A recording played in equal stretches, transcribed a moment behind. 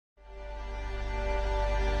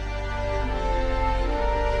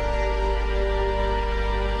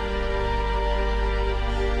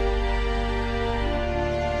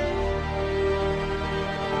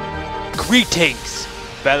Greetings,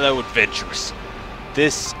 fellow adventurers.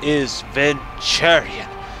 This is Venturian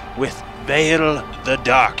with Vahl the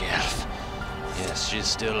Dark Elf. Yes, she's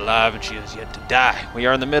still alive and she has yet to die. We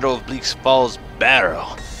are in the middle of Bleak's Falls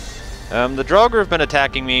Barrow. The Draugr have been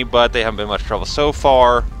attacking me, but they haven't been much trouble so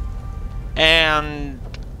far. And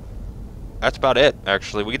that's about it,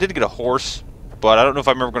 actually. We did get a horse, but I don't know if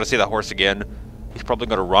I'm ever going to see that horse again. He's probably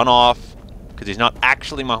going to run off, because he's not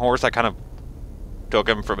actually my horse. I kind of took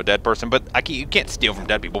him from a dead person, but you can't steal from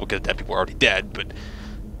dead people because dead people are already dead, but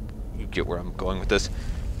you get where I'm going with this.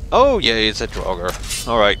 Oh, yeah, it's a Draugr.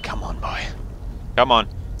 Alright, come on, boy. Come on.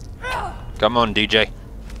 Come on, DJ.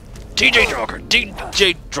 DJ Draugr!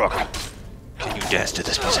 DJ Draugr! Can you dance to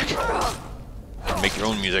this music? Can make your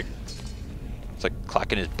own music. It's like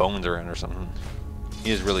clacking his bones around or something.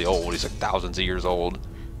 He is really old. He's like thousands of years old.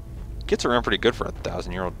 Gets around pretty good for a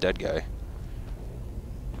 1,000-year-old dead guy.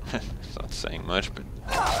 It's not saying much, but...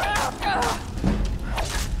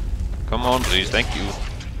 Come on, please. Thank you.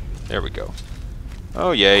 There we go.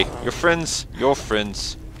 Oh, yay. Your friends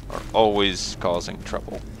are always causing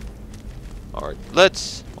trouble. Alright,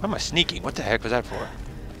 let's... Why am I sneaking? What the heck was that for?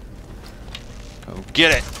 Come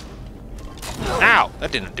get it! Ow!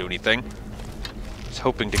 That didn't do anything. I was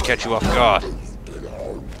hoping to catch you off guard.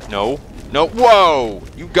 No. No. Whoa!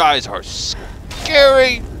 You guys are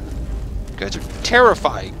scary! You guys are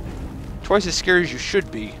terrifying. Twice as scary as you should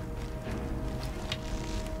be.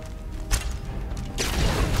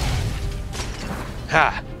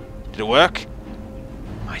 Ha! Did it work?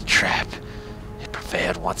 My trap. It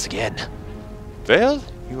prevailed once again. Vahl,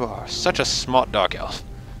 you are such a smart dark elf.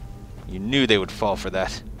 You knew they would fall for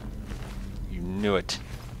that. You knew it.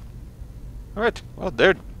 Alright, well,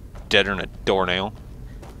 they're deader than a doornail.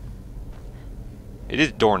 It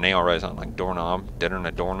is doornail, right? It's not like doorknob. Deader than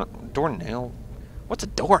a doornail? What's a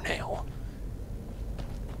doornail?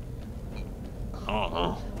 I don't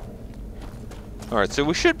know. Alright, so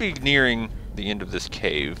we should be nearing the end of this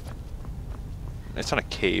cave. It's not a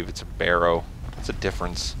cave, it's a barrow. What's the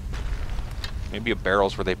difference? Maybe a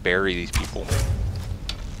barrow's where they bury these people.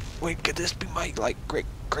 Wait, could this be my, like,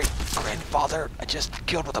 great-great-grandfather I just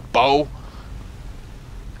killed with a bow?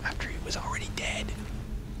 After he was already dead.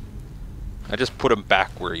 I just put him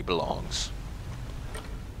back where he belongs.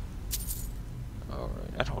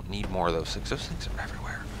 Alright, I don't need more of those things. Those things are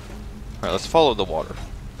everywhere. Alright, let's follow the water.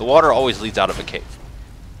 The water always leads out of a cave.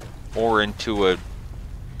 Or into a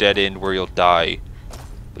dead end where you'll die.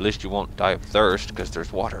 At least you won't die of thirst, because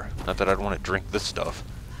there's water. Not that I'd want to drink this stuff.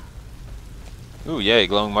 Ooh, yay,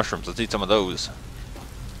 glowing mushrooms. Let's eat some of those.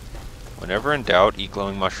 Whenever in doubt, eat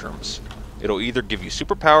glowing mushrooms. It'll either give you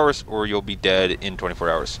superpowers, or you'll be dead in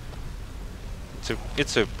 24 hours.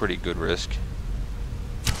 It's a pretty good risk.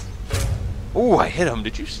 Ooh, I hit him.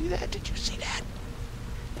 Did you see that? Did you see that?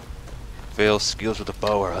 Vahl's skills with a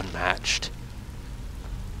bow are unmatched.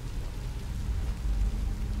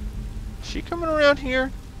 Is she coming around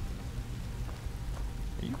here?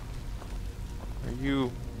 Are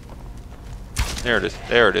you... There it is.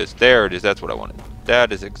 There it is. There it is. That's what I wanted.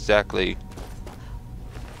 That is exactly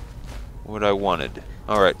what I wanted.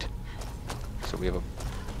 Alright. So we have a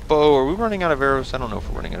bow. Are we running out of arrows? I don't know if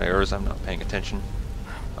we're running out of arrows. I'm not paying attention.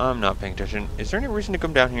 I'm not paying attention. Is there any reason to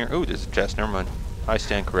come down here? Oh, there's a chest. Never mind. I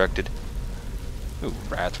stand corrected. Ooh,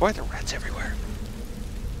 rats. Why are there rats everywhere?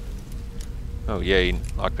 Oh, yay.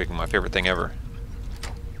 Lockpicking, my favorite thing ever.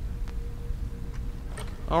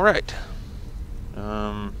 Alright.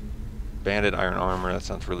 Banded iron armor. That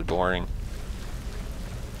sounds really boring.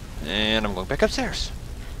 And I'm going back upstairs.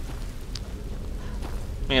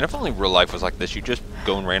 Man, if only real life was like this. You just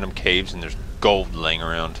go in random caves and there's gold laying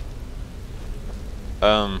around.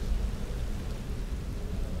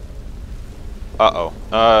 Uh-oh.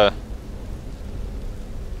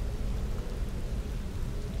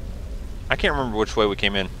 I can't remember which way we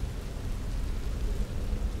came in.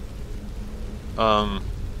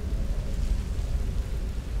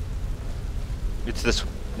 It's this...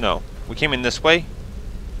 No. We came in this way?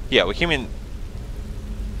 Yeah, we came in...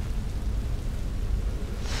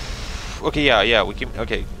 Okay, yeah, we came...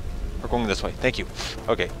 Okay. We're going this way. Thank you.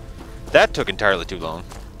 Okay. That took entirely too long.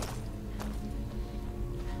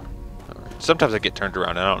 Alright. Sometimes I get turned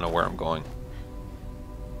around and I don't know where I'm going.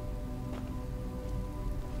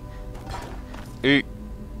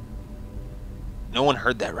 No one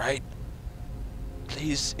heard that, right?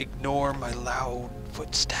 Please ignore my loud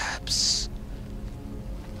footsteps.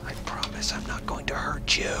 I promise I'm not going to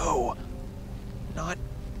hurt you. Not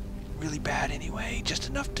really bad anyway, just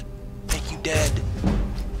enough to make you dead.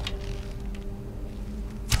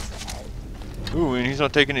 Ooh, and he's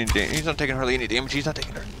not taking any damage. He's not taking hardly any damage. He's not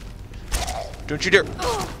taking her. Don't you dare.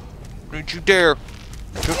 Don't you dare.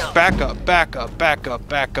 Just back up, back up, back up,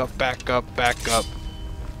 back up, back up, back up.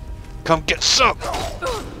 Come get some.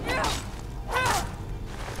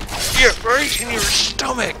 Yeah, right in your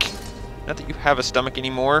stomach. Not that you have a stomach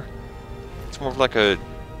anymore. It's more of like a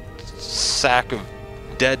sack of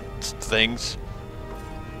dead things.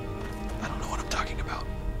 I don't know what I'm talking about.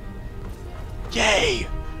 Yay!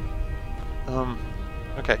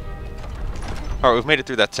 Okay. Alright, we've made it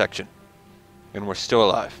through that section. And we're still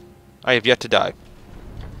alive. I have yet to die.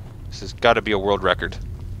 This has got to be a world record.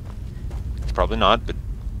 It's probably not, but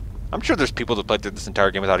I'm sure there's people that played through this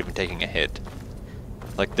entire game without even taking a hit.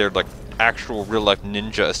 Like, they're like actual real-life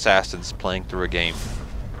ninja assassins playing through a game.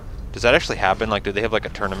 Does that actually happen? Like, do they have like a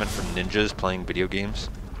tournament for ninjas playing video games?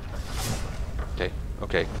 Okay,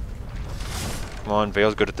 okay. Come on,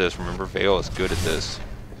 Vahl's good at this. Remember, Vahl is good at this.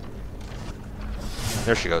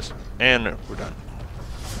 There she goes. And we're done.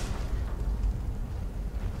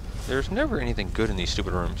 There's never anything good in these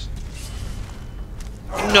stupid rooms.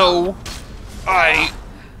 No! I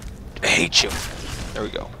hate you. There we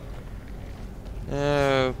go.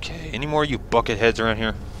 Okay, any more of you bucket heads around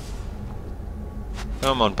here?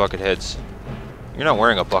 Come on, bucket heads. You're not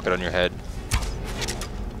wearing a bucket on your head.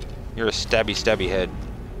 You're a stabby head.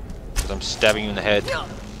 Because I'm stabbing you in the head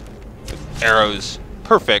with arrows.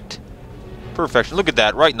 Perfect. Perfection. Look at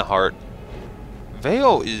that, right in the heart.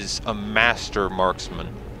 Vahl is a master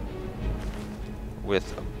marksman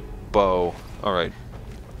with a bow. Alright.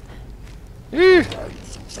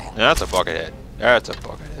 That's a bucket head. That's a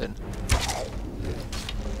bucket head.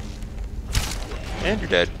 And you're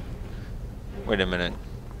dead. Wait a minute.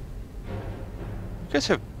 You guys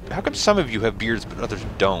have... How come some of you have beards but others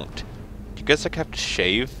don't? Do you guys like have to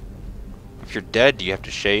shave? If you're dead, do you have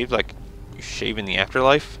to shave? Like, you shave in the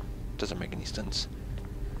afterlife? Doesn't make any sense.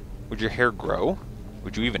 Would your hair grow?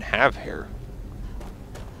 Would you even have hair?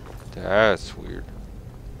 That's weird.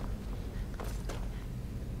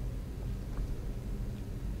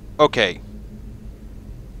 Okay.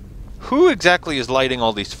 Who exactly is lighting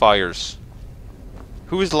all these fires?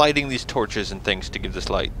 Who is lighting these torches and things to give this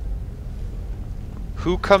light?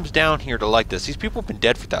 Who comes down here to light this? These people have been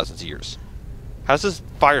dead for thousands of years. How's this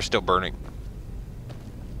fire still burning?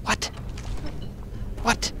 What?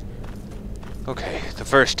 What? Okay, the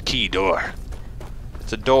first key door.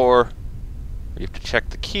 It's a door. You have to check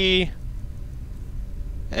the key.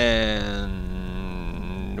 And...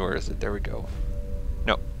 where is it? There we go.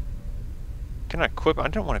 No. Can I equip? I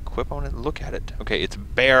don't want to equip. I want to look at it. Okay, it's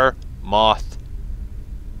Bear Moth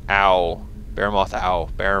Owl. Bear Moth Owl.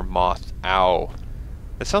 Bear Moth Owl.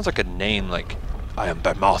 It sounds like a name like, I am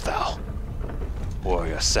Bear Moth Owl.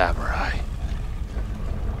 Warrior Samurai.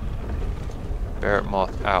 Bear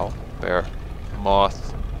Moth Owl. Bear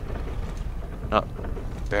Moth. Not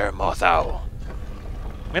Bear Moth Owl.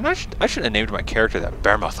 Man, I should have named my character that.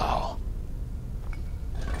 Bear Moth Owl.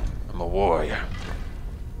 I'm a warrior.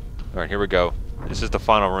 Alright, here we go. This is the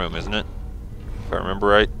final room, isn't it? If I remember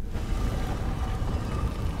right.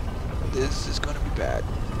 This is gonna be bad.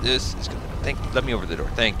 This is gonna... let me over the door.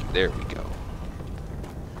 Thank you. There we go.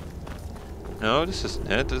 No, this isn't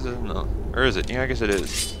it. This isn't... no. Or is it? Yeah, I guess it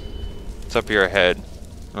is. It's up here ahead.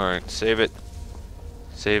 Alright, save it.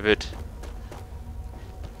 Save it.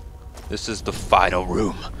 This is the final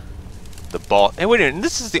room. The ball... Hey, wait a minute.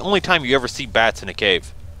 This is the only time you ever see bats in a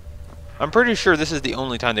cave. I'm pretty sure this is the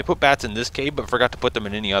only time. They put bats in this cave, but forgot to put them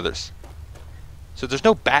in any others. So there's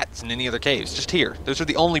no bats in any other caves, just here. Those are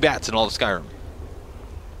the only bats in all of Skyrim.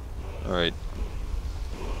 Alright.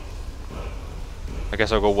 I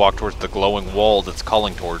guess I'll go walk towards the glowing wall that's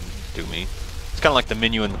calling to me. It's kind of like the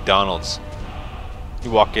menu in McDonald's.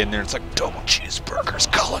 You walk in there and it's like, double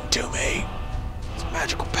cheeseburgers calling to me. It's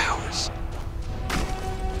magical powers.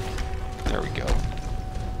 There we go.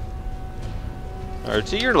 Alright,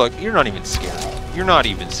 so you're not even scared. You're not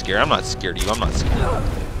even scared. I'm not scared of you. I'm not scared.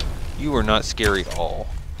 You are not scary at all.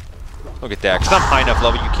 Look at that, because I'm high enough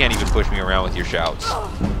level you can't even push me around with your shouts.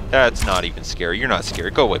 That's not even scary. You're not scary.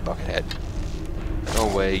 Go away, Buckethead. Go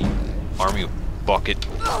away, you army of bucket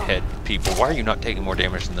head people. Why are you not taking more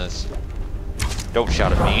damage than this? Don't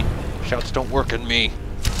shout at me. Shouts don't work on me.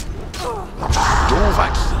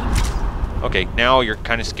 Okay, now you're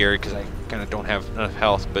kind of scary because I kind of don't have enough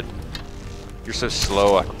health, but you're so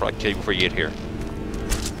slow I could probably kill you before you get here.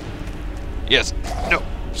 Yes. No.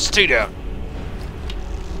 Stay down.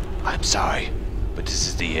 I'm sorry, but this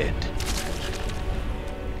is the end.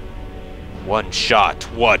 One shot,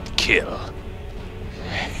 one kill.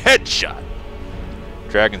 Headshot.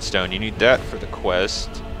 Dragonstone, you need that for the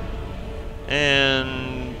quest.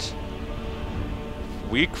 And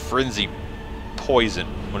weak frenzy poison.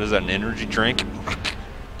 What is that, an energy drink?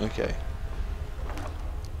 Okay.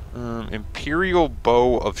 Imperial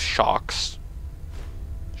Bow of Shocks.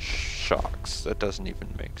 Shocks. That doesn't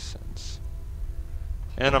even make sense.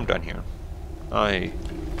 And I'm done here. I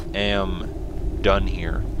am done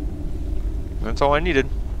here. That's all I needed.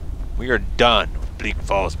 We are done with Bleak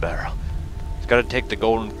Falls Barrow. Just gotta take the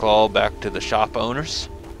golden claw back to the shop owners,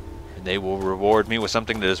 and they will reward me with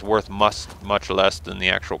something that is worth much less than the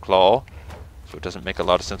actual claw. So it doesn't make a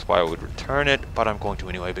lot of sense why I would return it, but I'm going to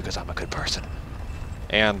anyway because I'm a good person.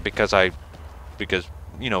 And because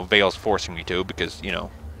you know, Vahl's forcing me to, because, you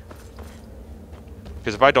know,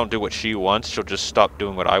 because if I don't do what she wants, she'll just stop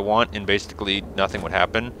doing what I want, and basically nothing would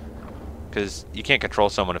happen. Because you can't control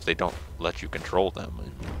someone if they don't let you control them.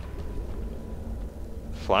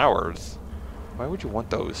 Flowers? Why would you want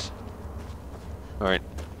those? Alright.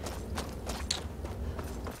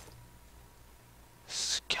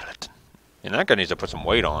 Skeleton. And that guy needs to put some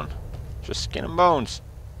weight on. Just skin and bones.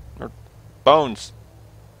 Or bones.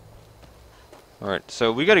 Alright,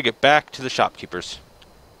 so we gotta get back to the shopkeepers.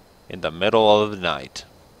 In the middle of the night.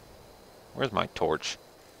 Where's my torch?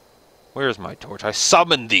 Where's my torch? I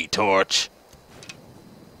summoned thee, torch!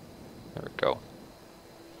 There we go.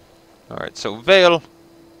 Alright, so Vahl,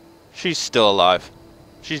 she's still alive.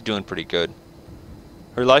 She's doing pretty good.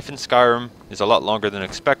 Her life in Skyrim is a lot longer than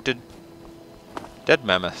expected. Dead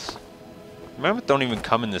mammoths. Mammoths don't even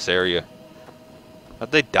come in this area.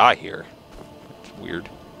 How'd they die here? That's weird.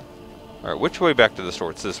 Alright, which way back to the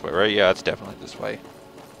store? It's this way, right? Yeah, it's definitely this way.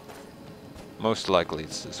 Most likely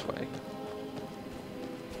it's this way.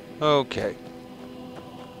 Okay.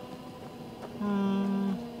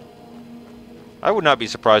 I would not be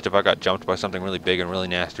surprised if I got jumped by something really big and really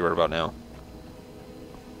nasty right about now.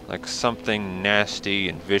 Like something nasty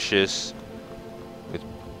and vicious with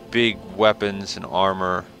big weapons and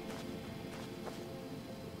armor.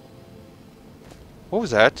 What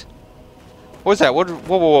was that? What was that? What?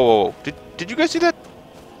 Whoa, whoa, whoa, whoa. Did you guys see that?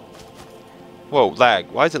 Whoa, lag.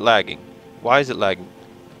 Why is it lagging? Why is it lagging?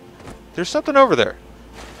 There's something over there.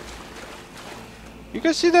 You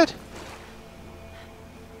guys see that?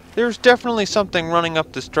 There's definitely something running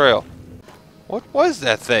up this trail. What was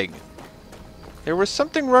that thing? There was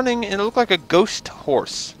something running and it looked like a ghost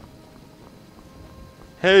horse.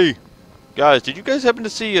 Hey, guys, did you guys happen to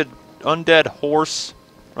see an undead horse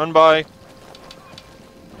run by?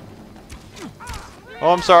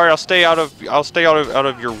 Oh, I'm sorry. I'll stay out of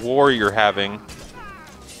your war you're having.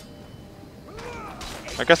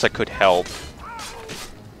 I guess I could help.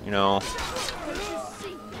 You know.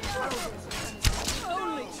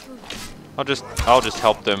 I'll just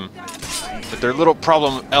help them with their little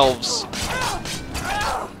problem elves.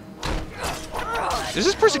 Is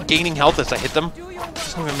this person gaining health as I hit them?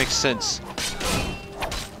 Doesn't even make sense.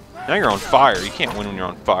 Now you're on fire. You can't win when you're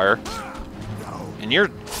on fire. And you're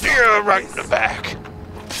right in the back.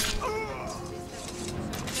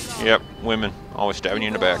 Yep, women always stabbing you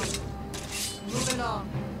in the back.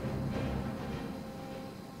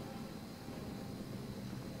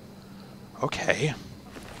 Okay.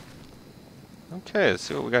 Okay, let's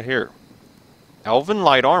see what we got here. Elven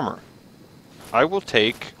light armor. I will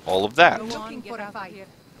take all of that.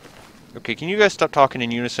 Okay, can you guys stop talking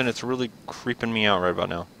in unison? It's really creeping me out right about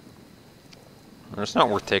now. It's not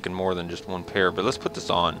worth taking more than just one pair, but let's put this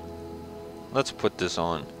on. Let's put this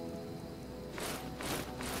on.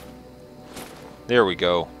 There we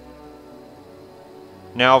go.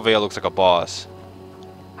 Now Vahl looks like a boss.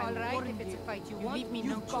 Alright, if it's a fight you leave me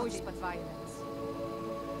no choice but violence.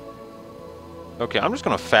 Okay, I'm just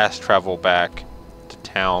gonna fast travel back to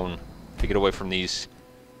town to get away from these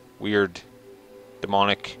weird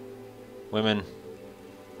demonic women.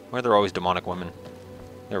 Why are there always demonic women?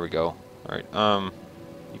 There we go. Alright,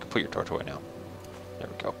 you can put your torch away now. There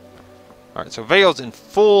we go. Alright, so Vahl's in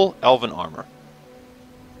full elven armor.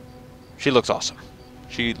 She looks awesome.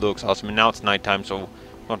 She looks awesome. And now it's nighttime, so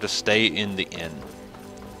I'm going to stay in the inn.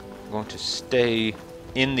 I'm going to stay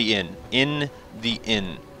in the inn. In the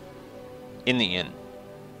inn. In the inn.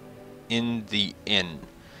 In the inn.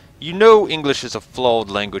 You know English is a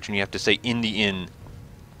flawed language and you have to say in the inn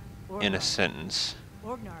in a sentence.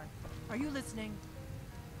 Orgnar, are you listening?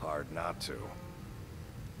 Hard not to.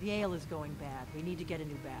 The ale is going bad. We need to get a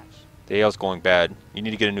new batch. The ale's going bad. You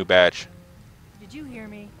need to get a new batch. Did you hear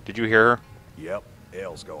me? Did you hear her? Yep,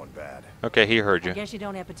 ale's going bad. Okay, he heard I you. guess you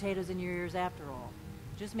don't have potatoes in your ears after all.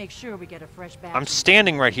 Just make sure we get a fresh batch. I'm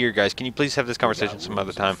standing right here, guys. Can you please have this conversation some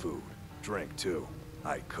other time? Food, drink too.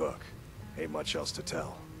 I cook. Ain't much else to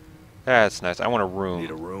tell. That's nice. I want a room. Need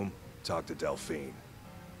a room? Talk to Delphine.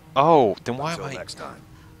 Oh, then why am Until I... next time.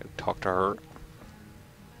 Talk to her.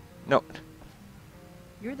 No.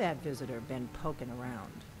 You're that visitor been poking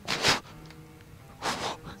around.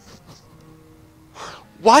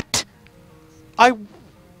 What?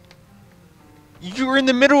 You're in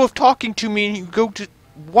the middle of talking to me and you go to...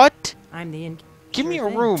 What? I'm the Give me a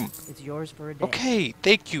thing. room. It's yours for a day. Okay,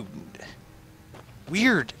 thank you.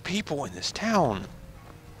 Weird people in this town.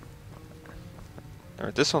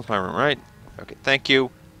 Alright, this one's my room, right? Okay, thank you.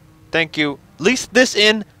 Thank you. At least this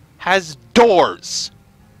inn has doors.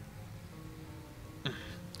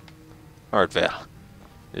 Alright, Vahl.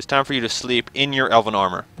 It's time for you to sleep in your elven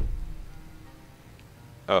armor.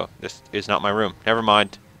 Oh, this is not my room. Never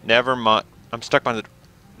mind. Never mind. I'm stuck by the...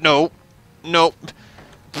 No. No.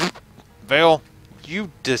 Vahl,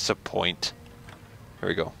 you disappoint. Here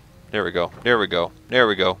we go. There we go. There we go. There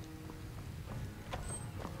we go.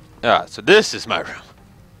 Ah, so this is my room.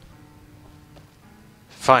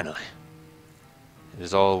 Finally. It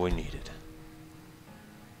is all we needed.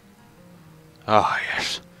 Ah,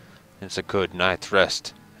 yes. It's a good night's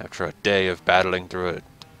rest after a day of battling through a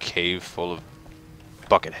cave full of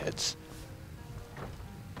bucket heads.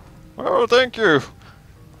 Well, thank you.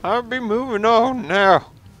 I'll be moving on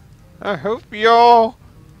now. I hope y'all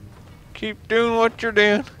keep doing what you're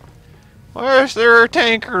doing. Why is there a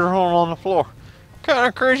tanker on the floor? What kind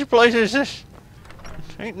of crazy place is this?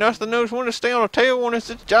 Ain't nothing knows when to stay on the table when it's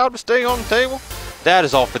its job to stay on the table. That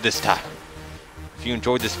is all for this time. If you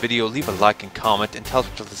enjoyed this video, leave a like and comment and tell us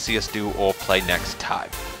what you'd like to see us do or play next time.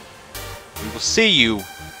 We will see you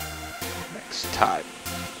next time.